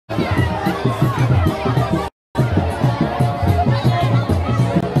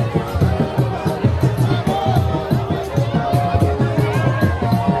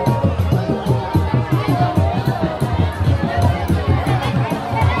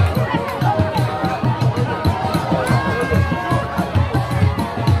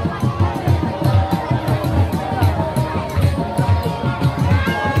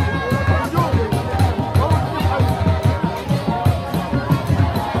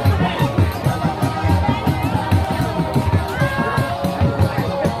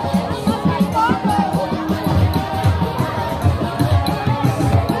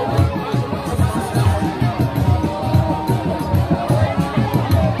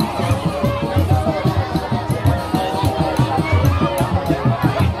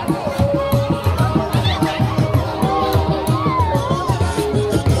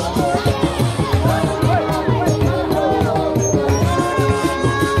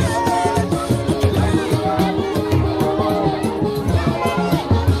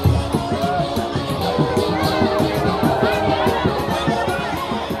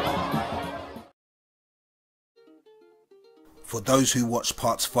those who watched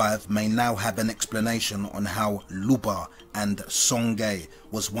part 5 may now have an explanation on how Luba and Songe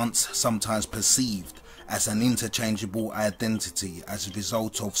was once sometimes perceived as an interchangeable identity as a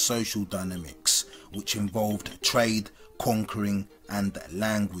result of social dynamics which involved trade, conquering and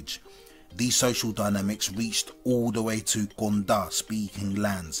language. These social dynamics reached all the way to Konda speaking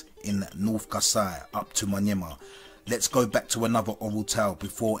lands in North Kasai up to Manyema. Let's go back to another oral tale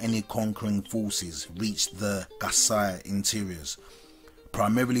before any conquering forces reached the Kasai interiors.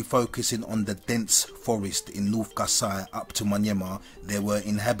 Primarily focusing on the dense forest in North Kasai up to Manyema, there were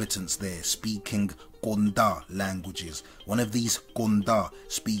inhabitants there speaking Konda languages. One of these Konda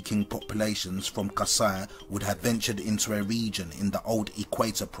speaking populations from Kasai would have ventured into a region in the old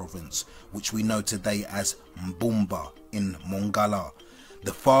Equator province, which we know today as Mbumba in Mongala.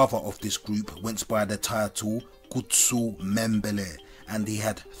 The father of this group went by the title Kutsu Membele, and he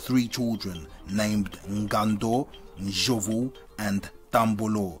had 3 children named Ngando, Njovu and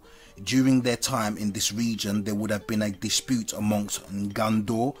Tambolo. During their time in this region, there would have been a dispute amongst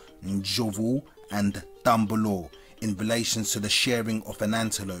Ngando, Njovu and Tambolo in relation to the sharing of an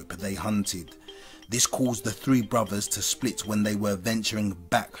antelope they hunted. This caused the 3 brothers to split when they were venturing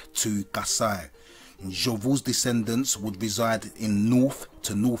back to Kasai. Njovu's descendants would reside in north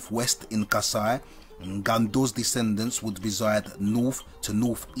to northwest in Kasai. Ngando's descendants would reside north to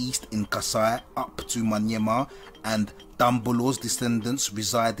northeast in Kasai up to Manyema, and Tambolo's descendants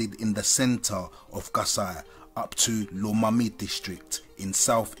resided in the center of Kasai up to Lomami district in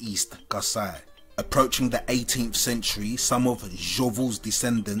southeast Kasai. Approaching the 18th century, some of Njovu's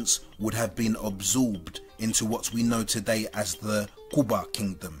descendants would have been absorbed into what we know today as the Kuba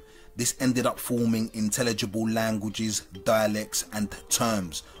kingdom. This ended up forming intelligible languages, dialects and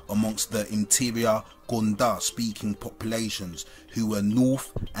terms amongst the interior Konda speaking populations who were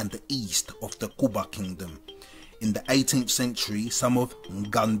north and east of the Kuba kingdom. In the 18th century, some of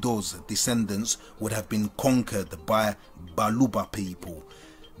Ngando's descendants would have been conquered by Baluba people.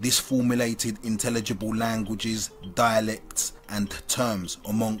 This formulated intelligible languages, dialects and terms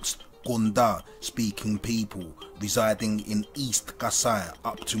amongst Konda speaking people residing in East Kasai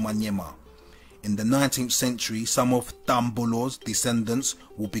up to Manyema. In the 19th century, some of Tambolo's descendants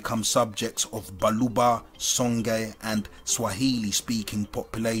will become subjects of Baluba, Songe and Swahili speaking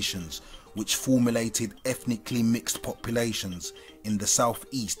populations, which formulated ethnically mixed populations in the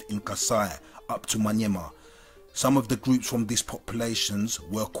southeast in Kasai up to Manyema. Some of the groups from these populations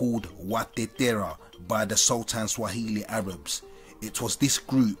were called Batetela by the Sultan Swahili Arabs. It was this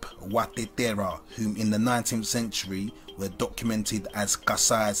group, Batetela, whom in the 19th century were documented as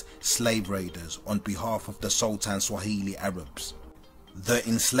Kasai's slave raiders on behalf of the Sultan Swahili Arabs. The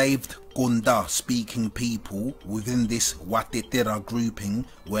enslaved Konda speaking people within this Batetela grouping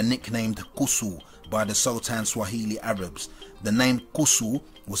were nicknamed Kusu by the Sultan Swahili Arabs. The name Kusu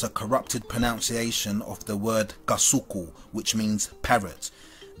was a corrupted pronunciation of the word Kasuku, which means parrot.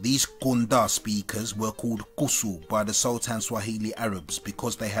 These Konda speakers were called Kusu by the Sultan Swahili Arabs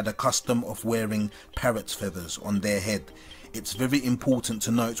because they had a custom of wearing parrot feathers on their head. It's very important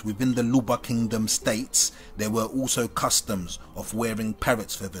to note within the Luba Kingdom states there were also customs of wearing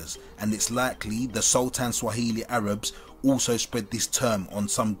parrot feathers, and it's likely the Sultan Swahili Arabs also spread this term on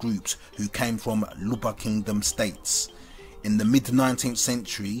some groups who came from Luba Kingdom states. In the mid-19th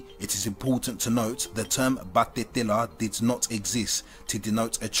century, it is important to note the term Batetela did not exist to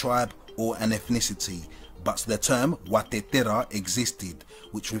denote a tribe or an ethnicity, but the term Batetela existed,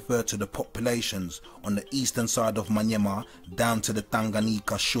 which referred to the populations on the eastern side of Manyema down to the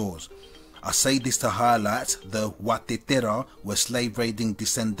Tanganyika shores. I say this to highlight the Batetela were slave-raiding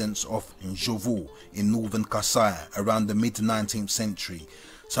descendants of Njovu in northern Kasai around the mid-19th century.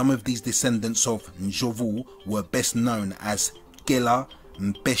 Some of these descendants of Njovu were best known as Kela,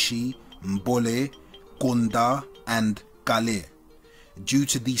 Mpeshi, Mbole, Konda and Kale. Due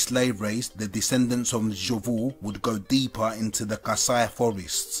to these slave raids, the descendants of Njovu would go deeper into the Kasai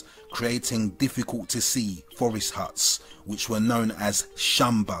forests, creating difficult to see forest huts, which were known as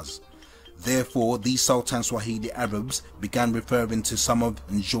shambas. Therefore, these Sultan Swahili Arabs began referring to some of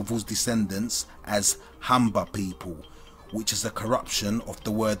Njovu's descendants as Hamba people, which is a corruption of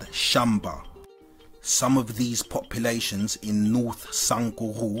the word Shamba. Some of these populations in North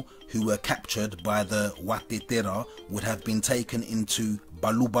Sankuru who were captured by the Batetela would have been taken into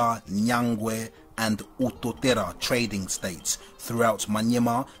Baluba, Nyangwe and Utotera trading states throughout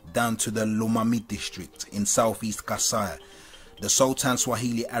Manyema down to the Lomami district in southeast Kasai. The Sultan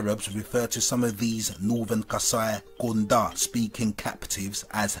Swahili Arabs refer to some of these northern Kasai Konda speaking captives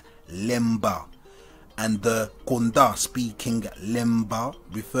as Lemba, and the Konda speaking Lemba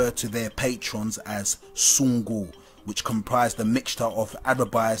refer to their patrons as Sungu, which comprised a mixture of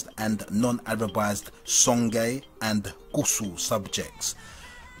Arabized and non-Arabized Songe and Kusu subjects.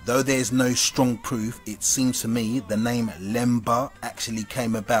 Though there is no strong proof, it seems to me the name Lemba actually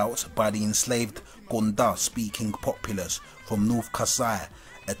came about by the enslaved Konda speaking populace from North Kasai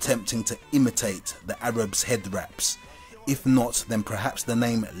attempting to imitate the Arabs' head wraps. If not, then perhaps the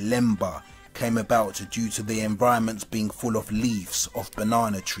name Lemba came about due to the environment being full of leaves of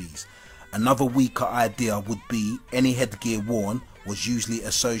banana trees. Another weaker idea would be any headgear worn was usually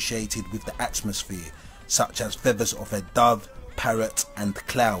associated with the atmosphere, such as feathers of a dove, parrot and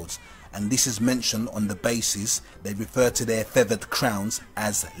clouds, and this is mentioned on the basis they refer to their feathered crowns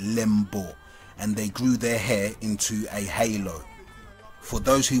as lembo, and they grew their hair into a halo. For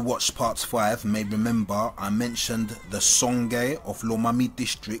those who watched part 5 may remember I mentioned the Songe of Lomami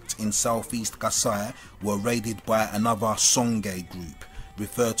district in southeast Kasai were raided by another Songe group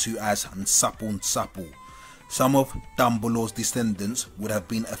referred to as Nsapu Nsapu. Some of Dambolo's descendants would have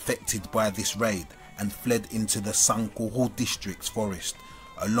been affected by this raid and fled into the Sankuru district's forest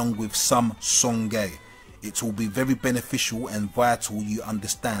along with some Songe. It will be very beneficial and vital you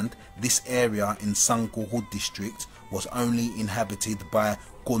understand this area in Sankuru district was only inhabited by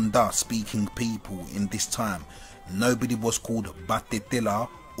Konda speaking people in this time. Nobody was called Batetela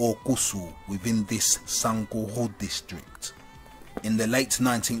or Kusu within this Sankuru district. In the late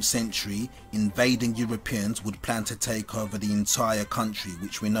 19th century, invading Europeans would plan to take over the entire country,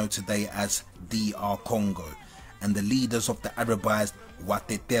 which we know today as DR Congo, and the leaders of the Arabized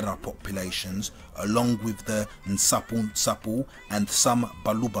Batetela populations, along with the Nsapu Nsapu and some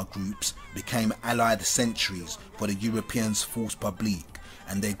Baluba groups, became allied sentries for the Europeans' force publique,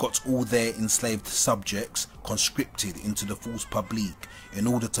 and they got all their enslaved subjects conscripted into the force publique in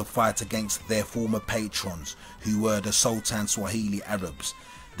order to fight against their former patrons, who were the Sultan Swahili Arabs.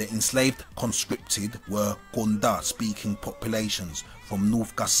 The enslaved conscripted were Konda speaking populations from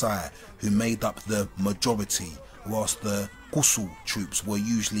North Kasai, who made up the majority, whilst the Kusu troops were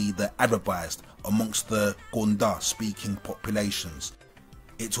usually the Arabized amongst the Konda speaking populations.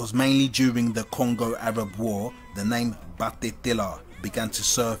 It was mainly during the Congo-Arab War the name Batetela began to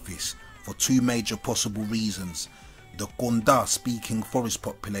surface for two major possible reasons. The Konda speaking forest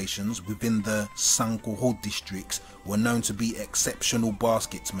populations within the Sankuru districts were known to be exceptional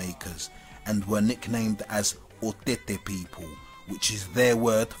basket makers and were nicknamed as Otete people, which is their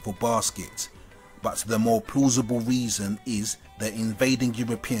word for basket. But the more plausible reason is the invading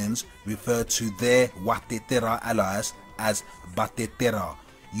Europeans referred to their Batetela allies as Batetela,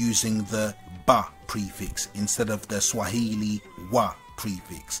 using the ba prefix instead of the Swahili wa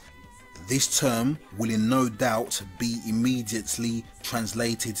prefix. This term will in no doubt be immediately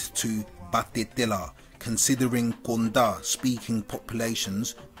translated to Batetela, considering Konda speaking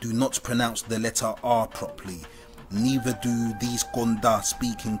populations do not pronounce the letter R properly. Neither do these Konda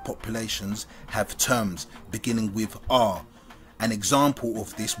speaking populations have terms beginning with R. An example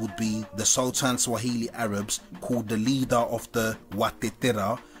of this would be the Sultan Swahili Arabs called the leader of the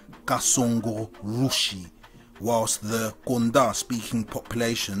Batetela Kasongo Rushi, whilst the Konda speaking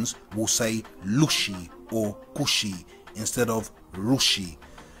populations will say Lushi or Kushi instead of Rushi.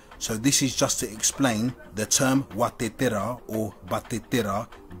 So this is just to explain the term Batetela or Batetela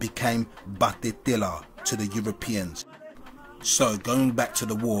became Batetela to the Europeans. So going back to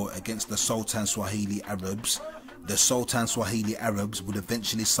the war against the Sultan Swahili Arabs, the Sultan Swahili Arabs would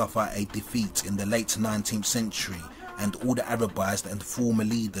eventually suffer a defeat in the late 19th century, and all the Arabized and former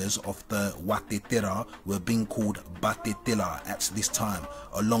leaders of the Batetela were being called Batetela at this time,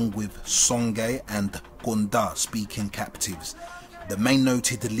 along with Songe and Konda speaking captives. The main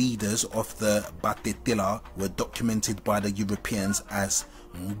noted leaders of the Batetela were documented by the Europeans as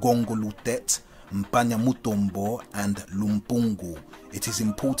Ngongolutet, Mutombo and Lumpungu. It is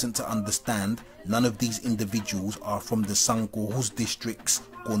important to understand none of these individuals are from the Sankuru's district's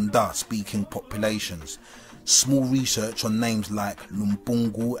Konda speaking populations. Small research on names like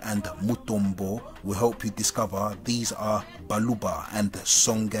Lumpungu and Mutombo will help you discover these are Baluba and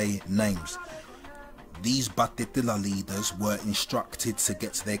Songe names. These Batetela leaders were instructed to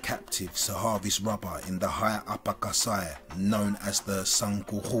get their captives to harvest rubber in the higher Upper Kasai, known as the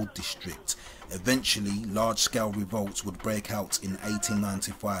Sankuru district. Eventually, large-scale revolts would break out in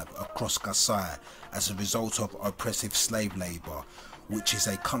 1895 across Kasai as a result of oppressive slave labour, which is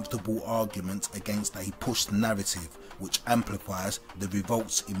a comfortable argument against a pushed narrative which amplifies the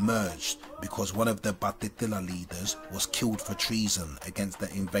revolts emerged because one of the Batetela leaders was killed for treason against the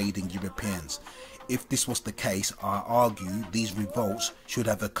invading Europeans. If this was the case, I argue these revolts should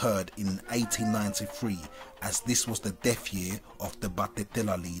have occurred in 1893, as this was the death year of the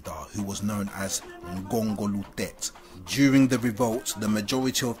Batetela leader, who was known as Congo. During the revolts, the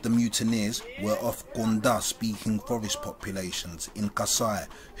majority of the mutineers were of Konda speaking forest populations in Kasai,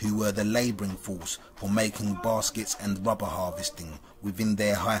 who were the labouring force for making baskets and rubber harvesting within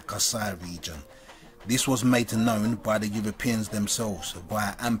their high Kasai region. This was made known by the Europeans themselves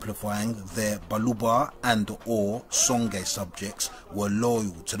by amplifying their Luba and or Songe subjects were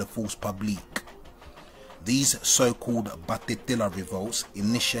loyal to the force publique. These so-called Batetela revolts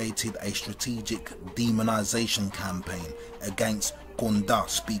initiated a strategic demonization campaign against Konda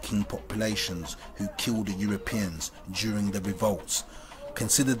speaking populations who killed the Europeans during the revolts.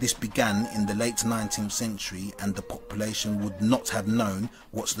 Consider this began in the late 19th century and the population would not have known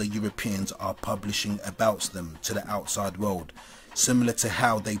what the Europeans are publishing about them to the outside world, similar to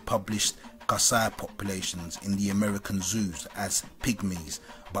how they published Kasai populations in the American zoos as pygmies,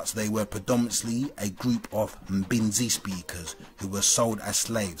 but they were predominantly a group of Mbinzi speakers who were sold as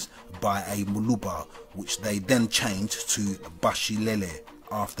slaves by a Luba, which they then changed to Bashilange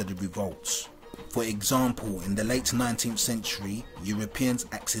after the revolts. For example, in the late 19th century, Europeans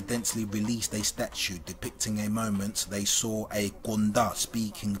accidentally released a statue depicting a moment they saw a Konda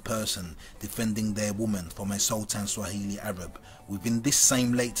speaking person defending their woman from a Sultan Swahili Arab. Within this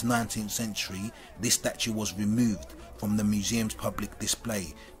same late 19th century, this statue was removed from the museum's public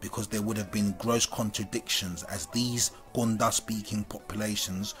display because there would have been gross contradictions, as these Konda speaking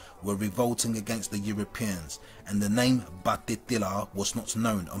populations were revolting against the Europeans and the name Batetela was not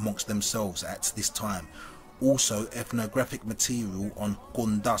known amongst themselves at this time. Also, ethnographic material on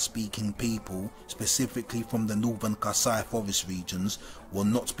Konda speaking people, specifically from the northern Kasai forest regions, were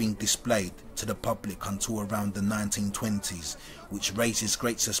not being displayed to the public until around the 1920s, which raises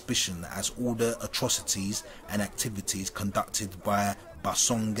great suspicion as all the atrocities and activities conducted by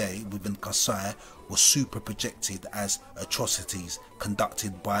Basonge within Kasai were super projected as atrocities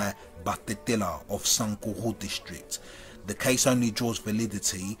conducted by Batetela of Sankuru district. The case only draws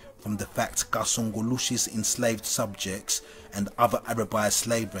validity from the fact Kasongolushi's enslaved subjects and other Arabized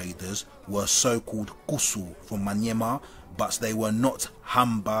slave raiders were so-called Kusu from Manyema, but they were not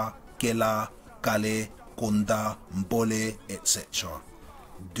Hamba, Gela, Gale, Konda, Mbole, etc.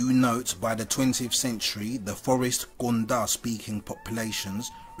 Do note, by the 20th century, the forest Konda speaking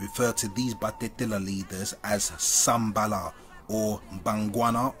populations refer to these Batetela leaders as Sambala or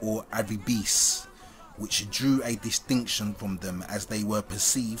Bangwana or Aribis, which drew a distinction from them as they were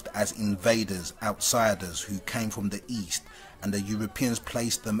perceived as invaders, outsiders who came from the east, and the Europeans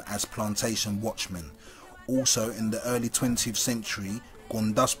placed them as plantation watchmen. Also in the early 20th century,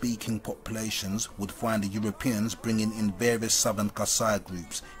 Konda speaking populations would find the Europeans bringing in various southern Kasai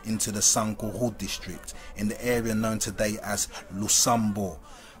groups into the Sankuru district in the area known today as Lusambo.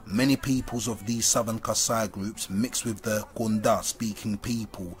 Many peoples of these southern Kasai groups mixed with the Konda speaking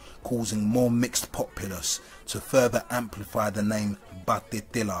people, causing more mixed populace to further amplify the name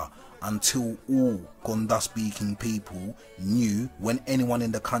Batetela, until all Konda speaking people knew when anyone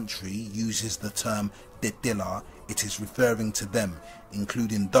in the country uses the term Tetela, it is referring to them,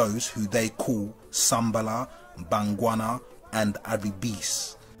 including those who they call Sambala, Bangwana and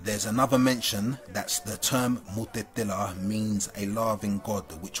Aribis. There's another mention that the term Mutetela means a laughing god,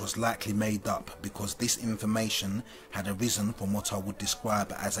 which was likely made up because this information had arisen from what I would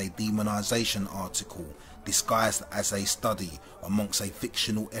describe as a demonization article disguised as a study amongst a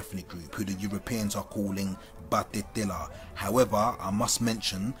fictional ethnic group who the Europeans are calling Batetela. However, I must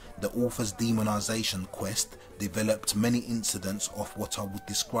mention the author's demonization quest developed many incidents of what I would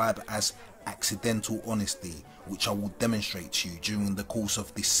describe as accidental honesty, which I will demonstrate to you during the course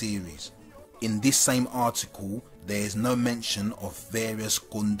of this series. In this same article, there is no mention of various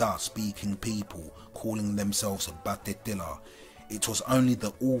Konda speaking people calling themselves Batetela. It was only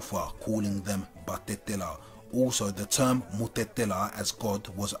the author calling them Batetela. Also, the term Mutetela as God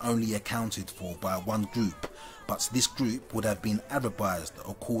was only accounted for by one group, but this group would have been Arabized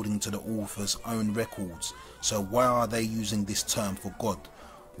according to the author's own records. So why are they using this term for God?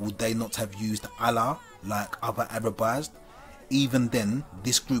 Would they not have used Allah like other Arabized? Even then,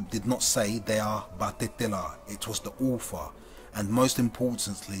 this group did not say they are Batetela, it was the author. And most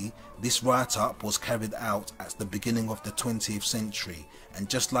importantly, this write-up was carried out at the beginning of the 20th century, and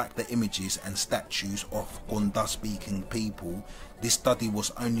just like the images and statues of Konda speaking people, this study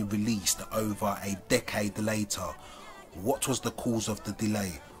was only released over a decade later. What was the cause of the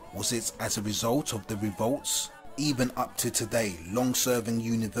delay? Was it as a result of the revolts? Even up to today, long-serving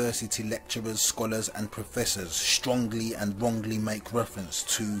university lecturers, scholars and professors strongly and wrongly make reference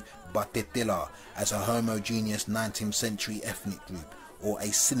to Batetela as a homogeneous 19th century ethnic group, or a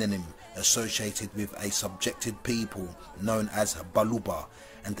synonym associated with a subjected people known as Baluba.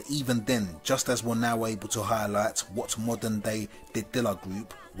 And even then, just as we're now able to highlight what modern day Tetela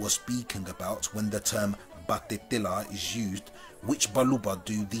group was speaking about when the term Batetela is used, which Baluba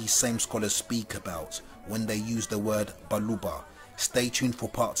do these same scholars speak about when they use the word Baluba? Stay tuned for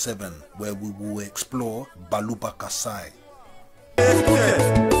part 7, where we will explore Congo Kasai.